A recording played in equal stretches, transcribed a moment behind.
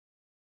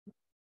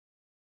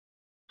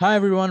Hi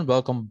everyone,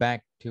 welcome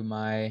back to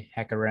my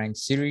Hackerrank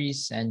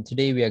series, and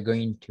today we are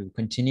going to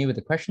continue with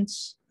the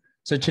questions.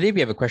 So today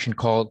we have a question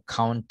called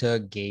Counter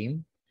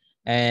Game,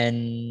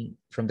 and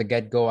from the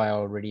get-go, I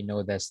already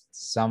know there's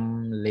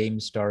some lame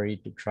story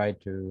to try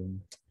to,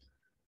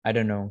 I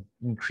don't know,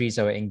 increase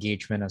our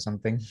engagement or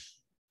something.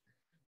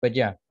 But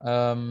yeah,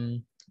 I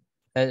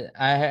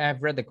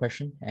have read the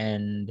question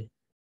and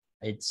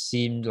it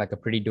seemed like a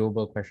pretty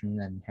doable question,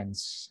 and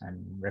hence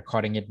I'm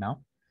recording it now.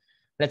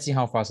 Let's see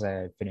how fast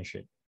I finish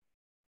it.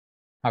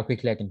 How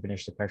quickly I can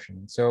finish the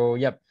question. So,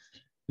 yep,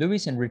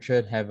 Louis and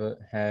Richard have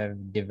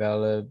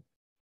developed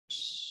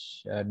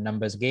a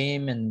numbers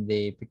game, and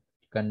they pick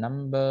a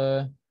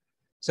number.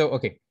 So,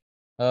 okay,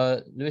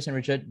 Louis and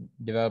Richard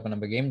develop a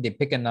number game. They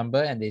pick a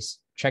number and they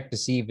check to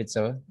see if it's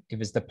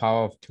the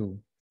power of two.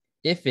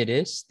 If it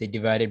is, they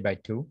divide it by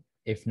two.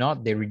 If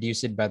not, they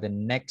reduce it by the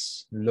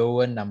next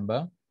lower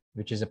number,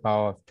 which is a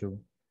power of two.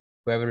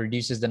 Whoever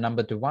reduces the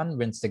number to one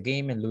wins the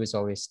game, and Louis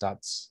always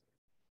starts.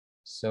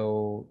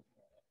 So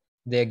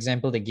the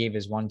example they gave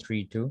is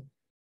 132.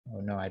 Oh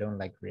no, I don't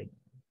like red.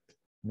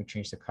 Let me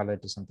change the color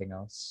to something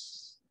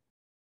else.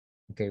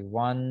 Okay,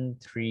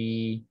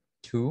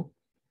 132.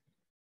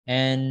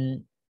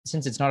 And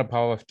since it's not a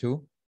power of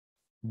two,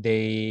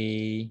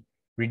 they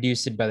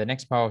reduce it by the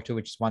next power of two,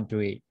 which is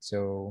 128.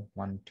 So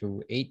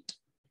 128.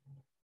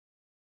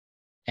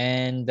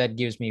 And that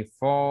gives me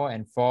 4,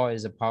 and 4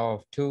 is a power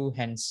of two,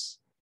 hence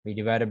we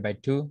divide it by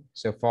 2.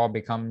 So 4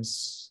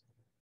 becomes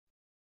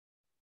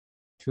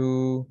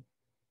 2,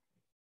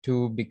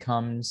 2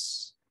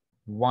 becomes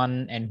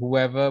 1, and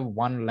whoever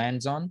 1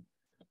 lands on,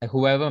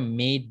 whoever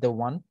made the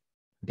 1,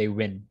 they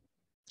win.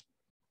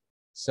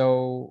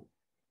 So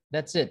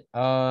that's it.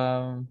 There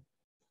are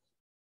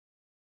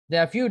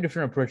a few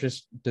different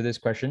approaches to this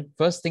question.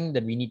 First thing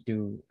that we need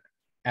to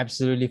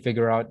absolutely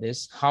figure out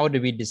is, how do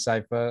we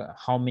decipher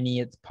how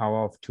many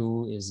power of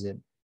 2 is it?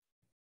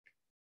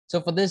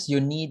 So for this,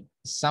 you need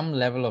some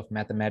level of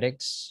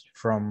mathematics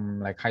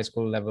from like high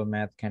school level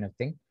math kind of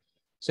thing.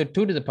 So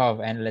 2 to the power of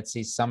n, let's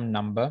say some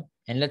number,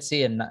 and let's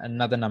say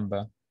another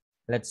number.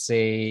 Let's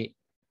say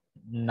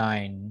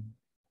 9.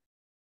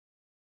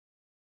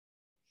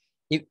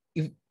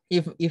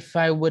 If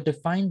I were to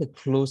find the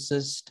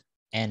closest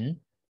n,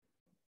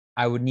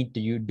 I would need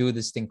to do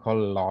this thing called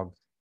log.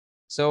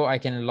 So I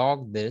can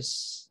log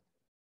this,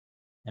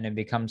 and it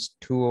becomes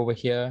 2 over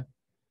here,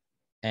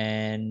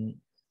 and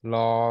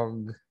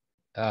log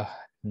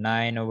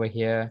 9 over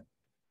here,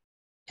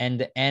 and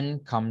the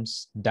n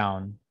comes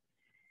down.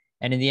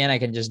 And in the end, I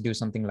can just do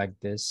something like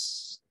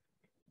this.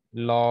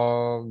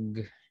 Log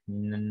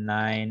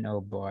 9,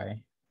 oh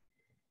boy,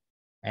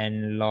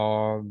 and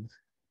log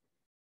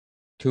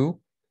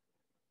 2.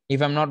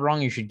 If I'm not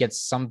wrong, you should get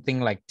something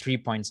like 3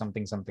 point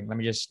something something. Let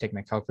me just take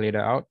my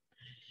calculator out.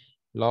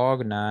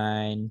 Log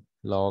 9,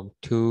 log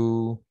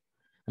 2.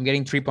 I'm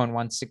getting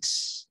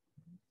 3.169,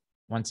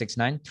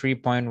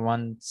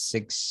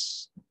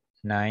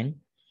 3.169,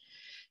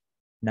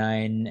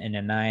 9 and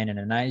a 9 and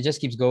a 9. It just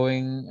keeps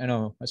going. Oh,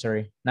 no,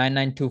 sorry,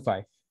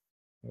 9925.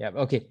 Yeah,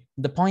 okay.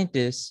 The point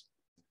is,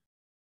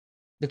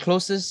 the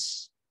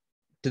closest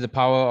to the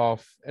power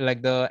of,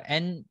 like, the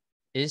n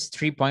is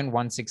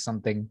 3.16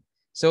 something.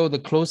 So the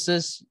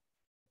closest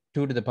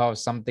 2 to the power of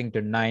something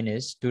to 9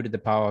 is 2 to the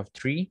power of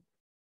 3.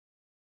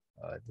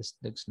 This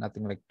looks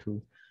nothing like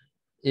 2.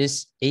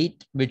 Is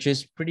 8, which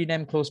is pretty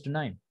damn close to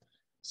 9.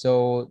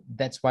 So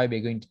that's why we're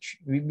going to,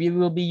 we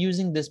will be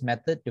using this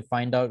method to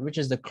find out which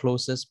is the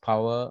closest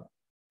power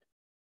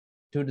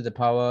 2 to the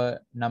power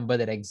number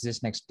that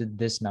exists next to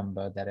this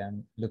number that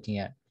I'm looking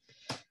at.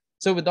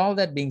 So with all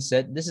that being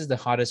said, this is the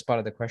hardest part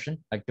of the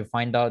question, like to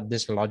find out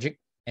this logic.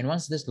 And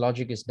once this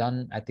logic is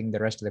done, I think the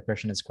rest of the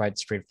question is quite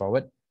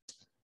straightforward.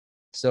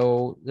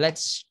 So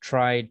let's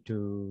try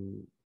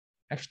to,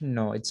 actually,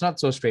 no, it's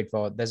not so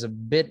straightforward. There's a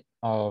bit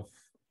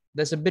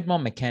more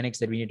mechanics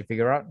that we need to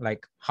figure out,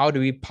 like how do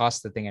we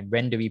pass the thing, and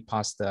when do we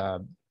pass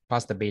the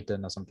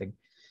baton or something.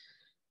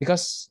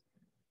 Because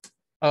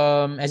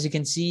as you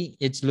can see,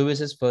 it's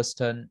Lewis's first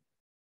turn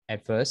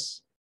at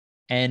first,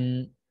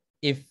 and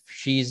if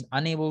she's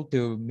unable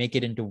to make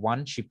it into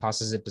 1, she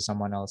passes it to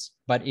someone else.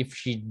 But if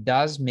she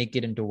does make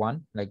it into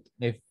 1, like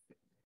if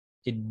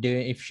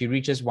she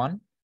reaches 1,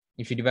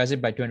 if she divides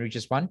it by 2 and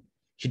reaches 1,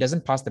 she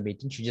doesn't pass the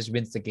baton, she just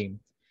wins the game.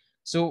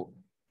 So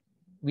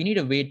we need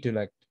a way to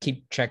like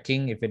keep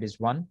checking if it is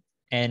 1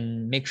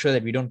 and make sure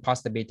that we don't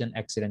pass the baton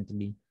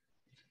accidentally.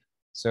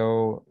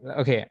 So,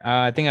 okay,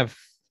 I think I've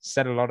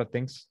said a lot of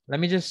things. Let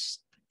me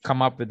just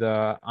come up with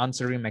the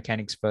answering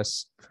mechanics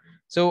first.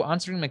 So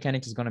answering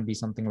mechanics is going to be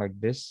something like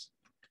this.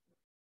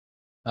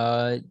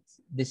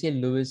 They say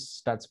Lewis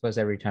starts first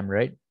every time,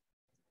 right?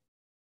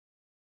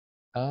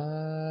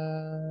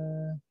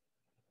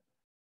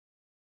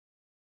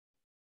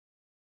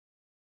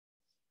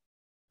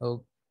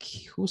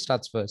 Okay, who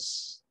starts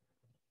first?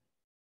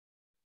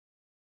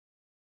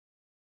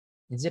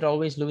 Is it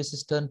always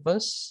Lewis's turn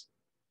first?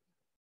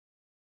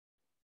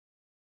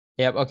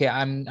 Yeah, okay,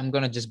 I'm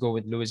gonna just go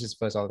with Lewis's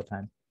first all the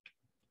time.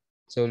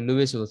 So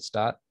Lewis will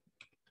start.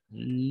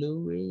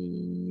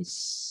 Louis.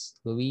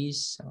 Oh,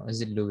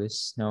 is it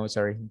Louis? No,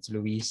 sorry, it's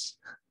Louise.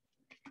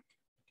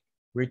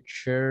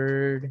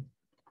 Richard.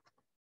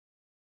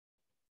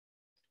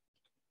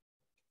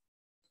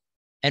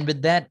 And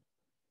with that,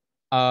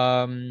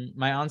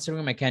 my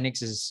answering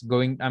mechanics is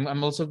going,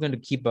 I'm also going to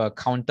keep a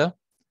counter.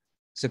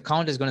 So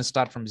count is going to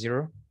start from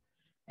 0.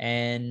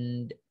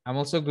 And I'm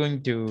also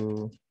going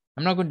to,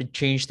 I'm not going to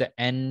change the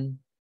n,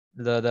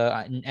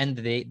 the n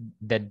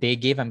that they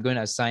gave. I'm going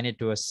to assign it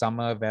to a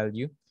summer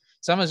value.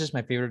 Summer is just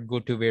my favorite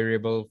go-to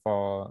variable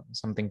for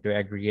something to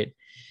aggregate.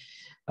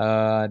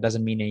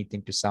 Doesn't mean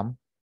anything to sum.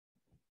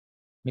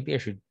 Maybe I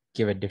should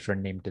give a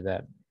different name to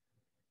that.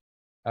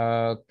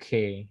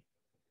 Okay.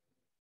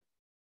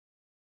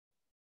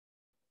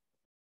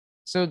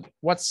 So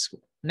what's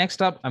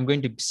next up? I'm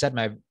going to set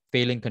my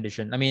failing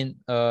condition. I mean,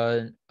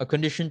 a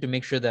condition to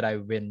make sure that I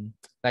win.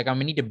 Like I'm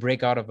gonna need to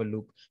break out of a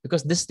loop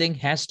because this thing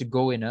has to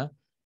go in a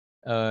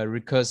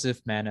recursive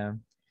manner.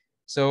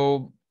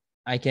 So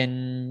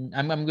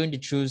I'm going to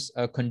choose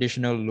a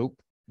conditional loop.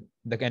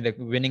 The kind of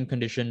winning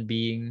condition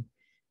being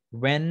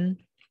when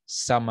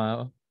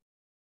summer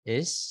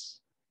is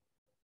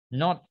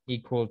not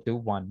equal to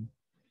 1.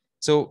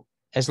 So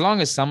as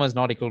long as summer is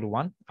not equal to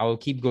 1, I will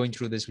keep going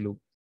through this loop.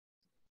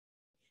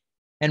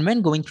 And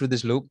when going through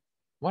this loop,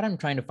 what I'm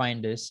trying to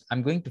find is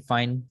I'm going to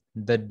find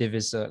the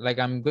divisor. Like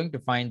I'm going to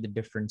find the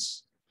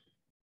difference.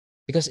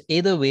 Because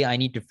either way, I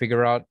need to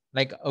figure out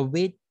like a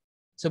way.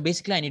 So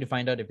basically, I need to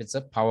find out if it's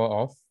a power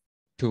of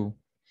 2.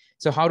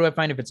 So how do I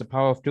find if it's a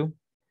power of 2?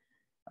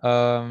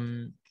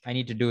 I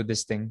need to do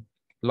this thing.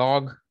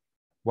 Log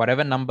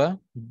whatever number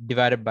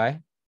divided by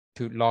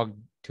 2, log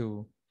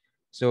 2.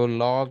 So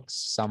log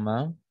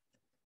summer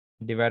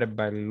divided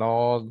by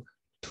log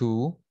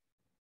 2.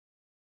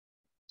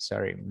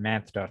 Sorry,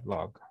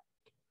 math.log.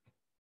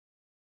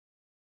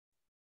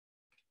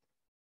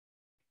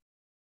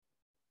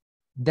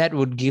 That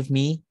would give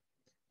me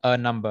a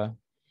number.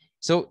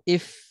 So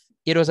if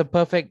it was a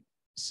perfect,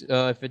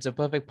 if it's a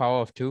perfect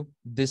power of 2,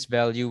 this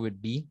value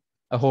would be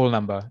a whole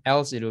number.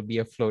 Else it will be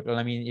a float. Well,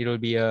 I mean, it'll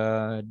be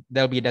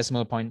there'll be a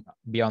decimal point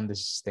beyond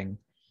this thing.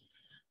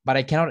 But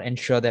I cannot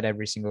ensure that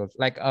every single,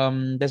 like,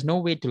 there's no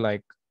way to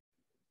like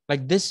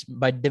this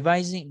by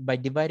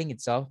dividing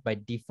itself by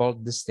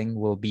default, this thing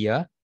will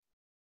become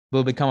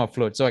a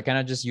float. So I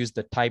cannot just use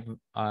the type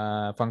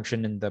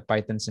function in the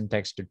Python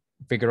syntax to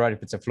figure out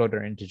if it's a float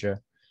or integer.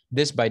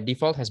 This by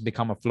default has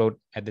become a float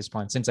at this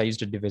point since I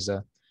used a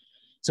divisor.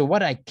 So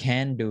what I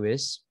can do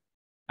is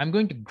I'm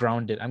going to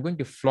ground it. I'm going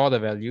to floor the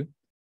value.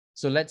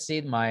 So let's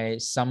say my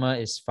summer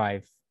is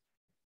 5.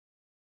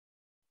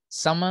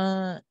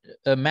 Summer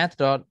math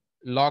dot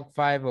log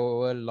 5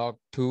 over log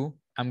 2.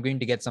 I'm going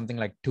to get something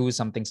like 2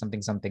 something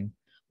something something.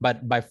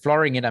 But by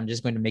flooring it, I'm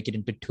just going to make it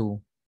into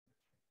 2.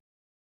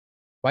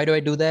 Why do I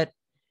do that?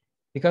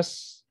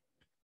 Because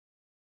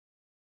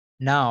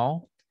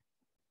now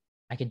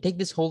I can take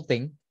this whole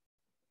thing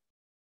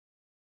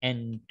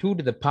and 2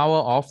 to the power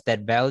of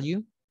that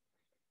value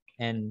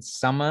and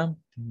summer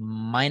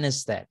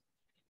minus that.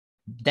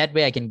 That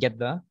way I can get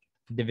the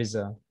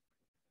divisor.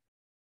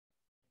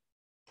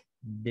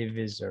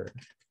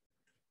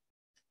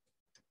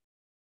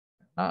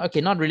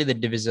 Okay, not really the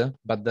divisor,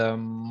 but the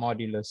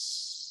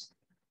modulus.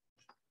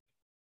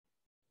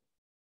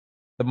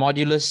 The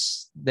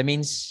modulus, that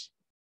means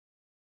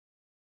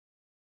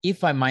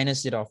if I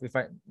minus it off,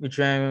 which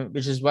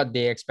is what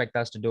they expect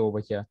us to do over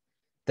here,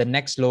 the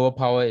next lower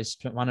power is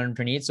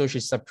 128. So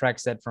she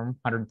subtracts that from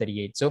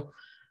 138. So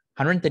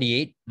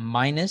 138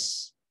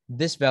 minus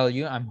this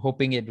value, I'm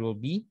hoping it will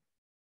be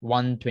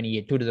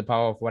 128, 2 to the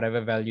power of whatever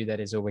value that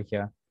is over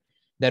here.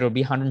 That will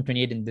be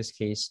 128 in this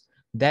case.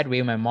 That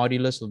way my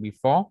modulus will be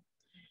 4.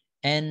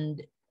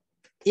 And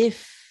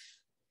if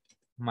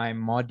my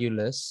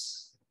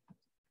modulus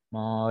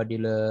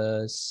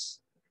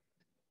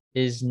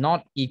is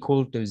not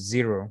equal to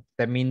 0,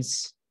 that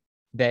means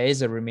there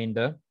is a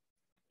remainder,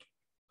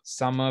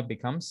 summer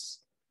becomes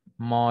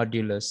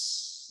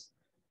modulus.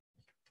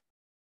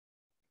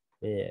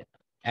 Yeah.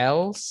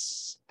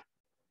 Else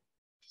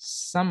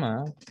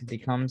summer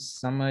becomes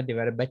summer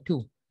divided by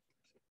 2.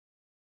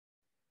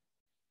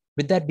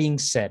 With that being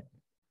said,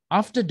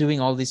 after doing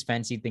all these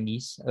fancy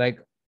thingies, like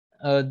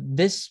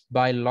this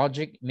by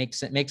logic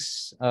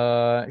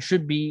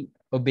should be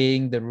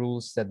obeying the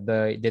rules that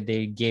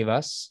they gave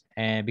us.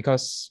 And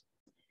because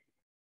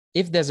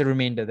if there's a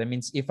remainder, that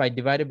means if I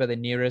divide it by the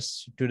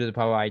nearest 2 to the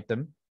power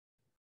item,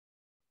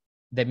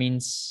 that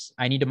means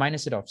I need to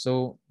minus it off.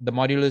 So the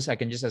modulus, I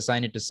can just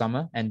assign it to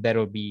summer, and that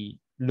will be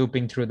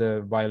looping through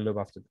the while loop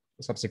after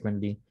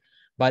subsequently.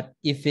 But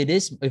if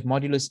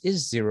modulus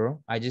is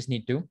 0, I just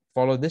need to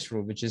follow this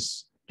rule, which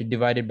is to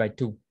divide it by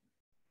 2.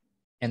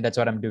 And that's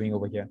what I'm doing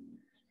over here.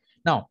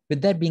 Now,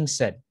 with that being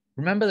said,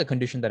 remember the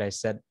condition that I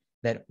said,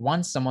 that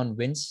once someone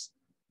wins,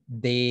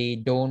 they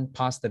don't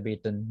pass the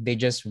baton. They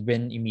just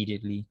win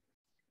immediately.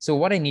 So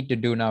what I need to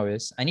do now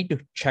is I need to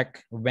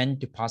check when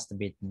to pass the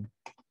baton.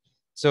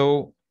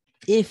 So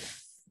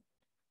if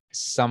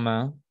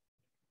summer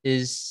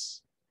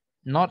is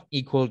not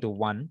equal to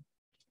 1,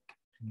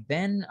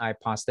 Then I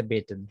pass the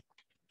baton.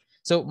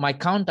 So my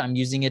count, I'm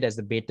using it as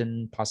the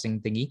baton passing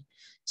thingy.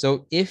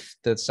 So if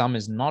the sum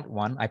is not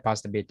 1, I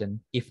pass the baton.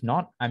 If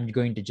not, I'm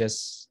going to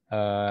just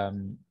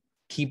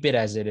keep it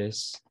as it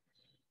is.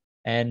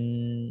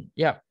 And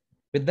yeah,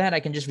 with that, I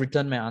can just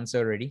return my answer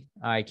already.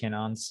 I can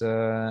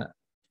answer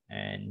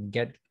and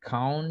get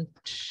count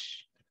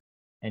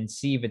and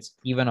see if it's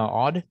even or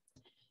odd.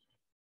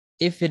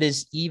 If it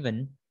is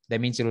even,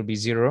 that means it will be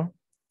 0.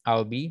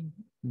 I'll be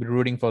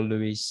rooting for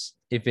Luis.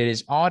 If it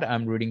is odd,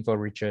 I'm rooting for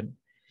Richard.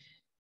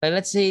 But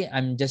let's say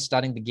I'm just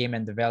starting the game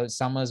and the value,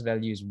 Summer's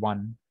value is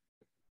 1.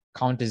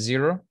 Count is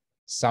 0.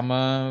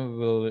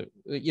 Summer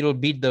it'll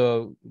beat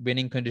the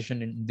winning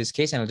condition in this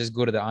case, and I'll just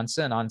go to the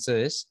answer. And answer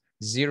is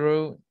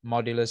 0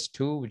 modulus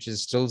 2, which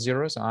is still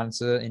 0. So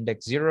answer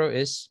index 0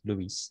 is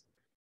Luis.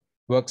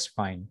 Works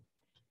fine.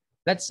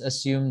 Let's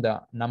assume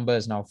the number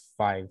is now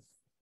 5.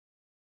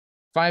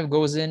 5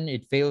 goes in,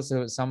 it fails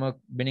the Summer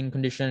winning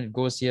condition. It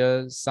goes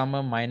here,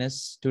 Summer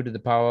minus 2 to the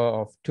power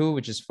of 2,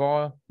 which is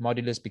 4.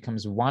 Modulus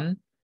becomes 1.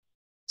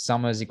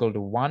 Summer is equal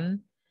to 1.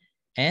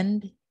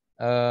 And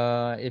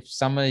if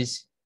Summer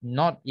is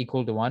not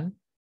equal to 1,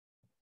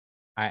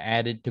 I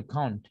add it to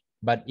count.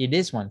 But it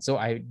is 1. So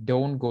I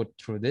don't go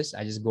through this.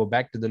 I just go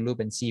back to the loop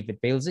and see if it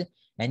fails it.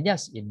 And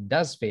yes, it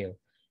does fail.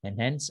 And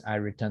hence I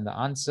return the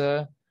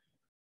answer,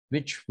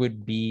 which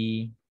would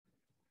be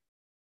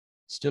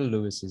still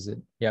Lewis, is it?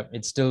 Yep,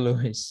 it's still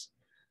Lewis.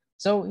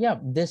 So yeah,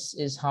 this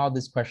is how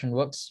this question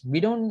works. We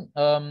don't,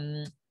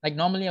 like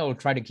normally I will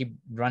try to keep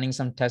running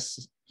some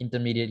tests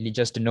intermediately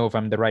just to know if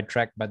I'm the right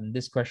track. But in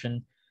this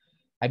question,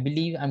 I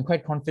believe I'm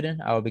quite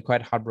confident. I'll be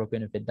quite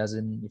heartbroken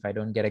if I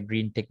don't get a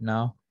green tick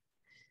now.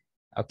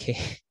 Okay.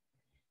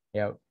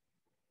 Yeah.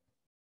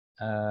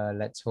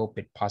 Let's hope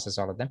it passes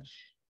all of them.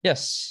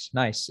 Yes,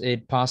 nice.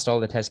 It passed all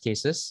the test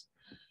cases.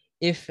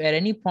 If at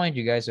any point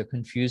you guys are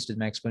confused with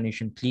my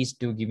explanation, please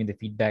do give me the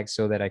feedback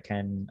so that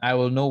I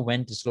will know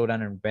when to slow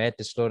down and where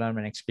to slow down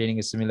when explaining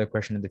a similar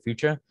question in the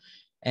future.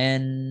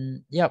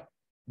 And yeah,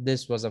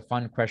 this was a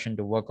fun question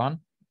to work on.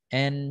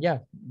 And yeah,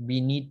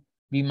 we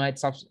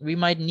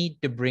might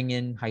need to bring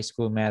in high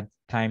school math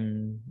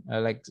time,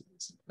 like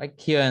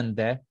here and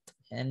there.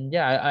 And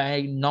yeah,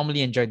 I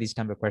normally enjoy these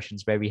type of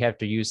questions where we have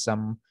to use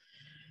some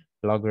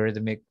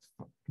logarithmic.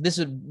 This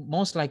would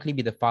most likely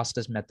be the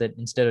fastest method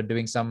instead of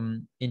doing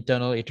some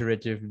internal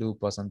iterative loop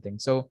or something.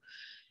 So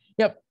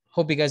yep,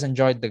 hope you guys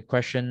enjoyed the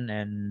question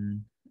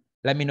and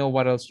let me know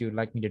what else you'd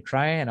like me to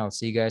try, and I'll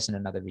see you guys in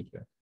another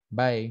video.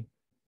 Bye.